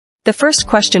The first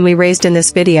question we raised in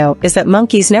this video is that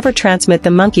monkeys never transmit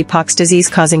the monkeypox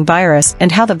disease-causing virus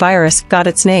and how the virus got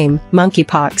its name,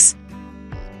 monkeypox.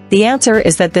 The answer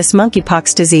is that this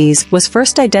monkeypox disease was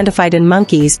first identified in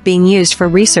monkeys being used for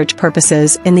research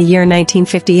purposes in the year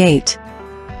 1958.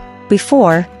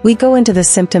 Before we go into the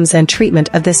symptoms and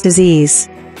treatment of this disease,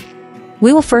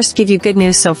 we will first give you good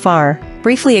news so far,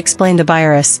 briefly explain the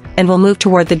virus, and we'll move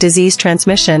toward the disease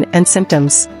transmission and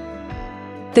symptoms.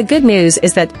 The good news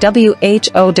is that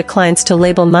WHO declines to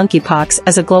label monkeypox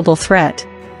as a global threat.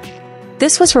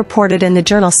 This was reported in the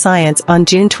journal Science on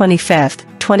June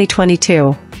 25,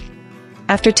 2022.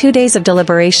 After 2 days of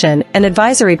deliberation, an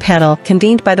advisory panel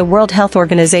convened by the World Health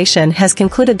Organization has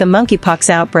concluded the monkeypox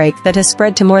outbreak that has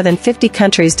spread to more than 50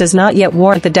 countries does not yet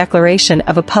warrant the declaration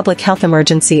of a public health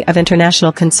emergency of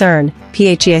international concern,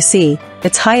 PHEIC,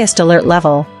 its highest alert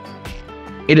level.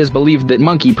 It is believed that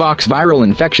monkeypox viral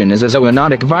infection is a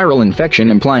zoonotic viral infection,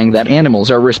 implying that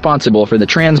animals are responsible for the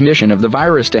transmission of the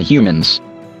virus to humans.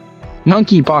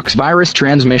 Monkeypox virus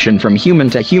transmission from human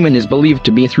to human is believed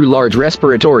to be through large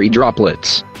respiratory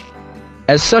droplets.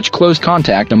 As such, close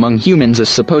contact among humans is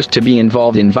supposed to be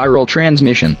involved in viral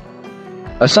transmission.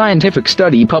 A scientific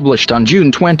study published on June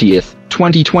 20,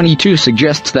 2022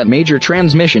 suggests that major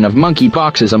transmission of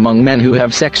monkeypox is among men who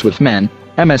have sex with men,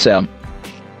 MSM.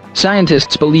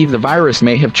 Scientists believe the virus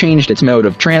may have changed its mode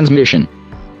of transmission.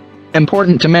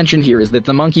 Important to mention here is that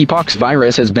the monkeypox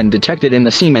virus has been detected in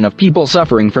the semen of people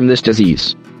suffering from this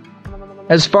disease.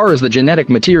 As far as the genetic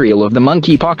material of the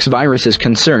monkeypox virus is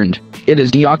concerned, it is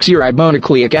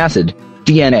deoxyribonucleic acid,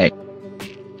 DNA.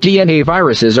 DNA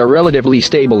viruses are relatively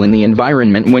stable in the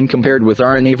environment when compared with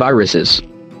RNA viruses.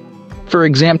 For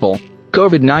example,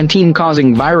 COVID-19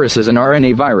 causing virus is an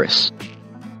RNA virus.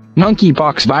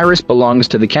 Monkeypox virus belongs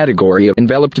to the category of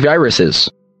enveloped viruses.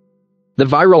 The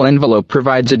viral envelope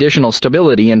provides additional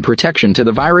stability and protection to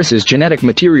the virus's genetic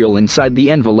material inside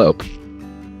the envelope.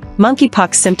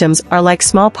 Monkeypox symptoms are like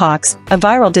smallpox, a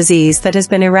viral disease that has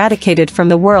been eradicated from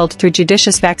the world through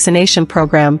judicious vaccination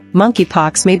program.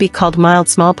 Monkeypox may be called mild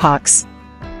smallpox.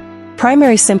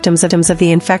 Primary symptoms of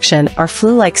the infection are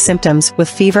flu-like symptoms with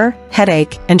fever,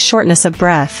 headache, and shortness of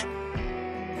breath.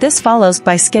 This follows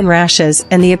by skin rashes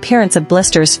and the appearance of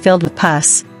blisters filled with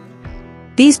pus.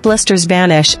 These blisters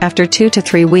vanish after 2 to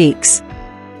 3 weeks.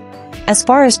 As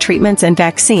far as treatments and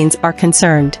vaccines are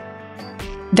concerned,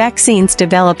 vaccines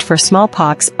developed for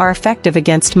smallpox are effective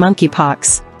against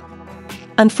monkeypox.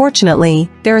 Unfortunately,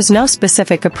 there is no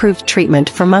specific approved treatment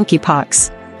for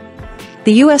monkeypox.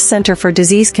 The U.S. Center for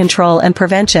Disease Control and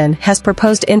Prevention has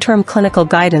proposed interim clinical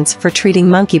guidance for treating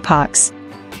monkeypox.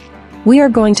 We are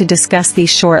going to discuss these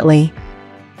shortly.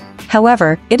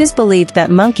 However, it is believed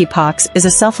that monkeypox is a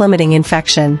self-limiting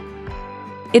infection.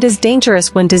 It is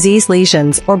dangerous when disease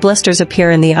lesions or blisters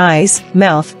appear in the eyes,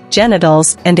 mouth,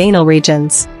 genitals, and anal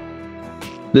regions.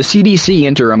 The CDC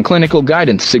interim clinical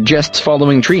guidance suggests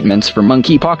following treatments for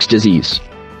monkeypox disease.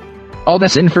 All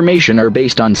this information are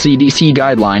based on CDC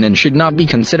guideline and should not be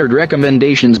considered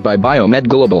recommendations by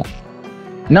biomedglobal.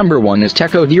 Number 1 is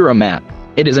tecovirimat.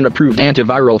 It is an approved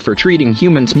antiviral for treating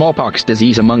human smallpox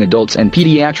disease among adults and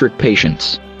pediatric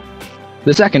patients.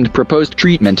 The second proposed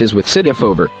treatment is with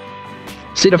Cidofovir.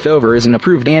 Cidofovir is an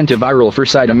approved antiviral for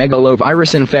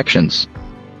cytomegalovirus infections.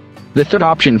 The third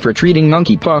option for treating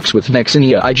monkeypox with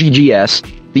Vaccinia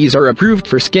IgGs, these are approved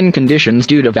for skin conditions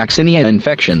due to Vaccinia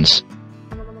infections.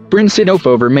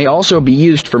 Cidofovir may also be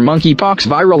used for monkeypox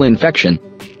viral infection.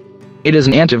 It is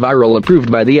an antiviral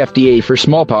approved by the FDA for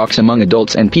smallpox among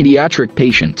adults and pediatric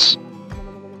patients.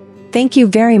 Thank you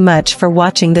very much for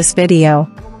watching this video.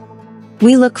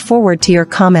 We look forward to your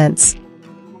comments.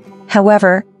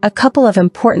 However, a couple of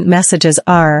important messages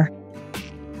are: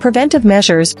 preventive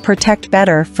measures protect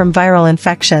better from viral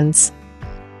infections.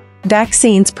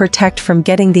 Vaccines protect from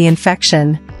getting the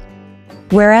infection,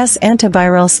 whereas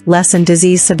antivirals lessen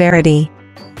disease severity.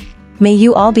 May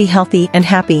you all be healthy and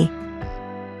happy.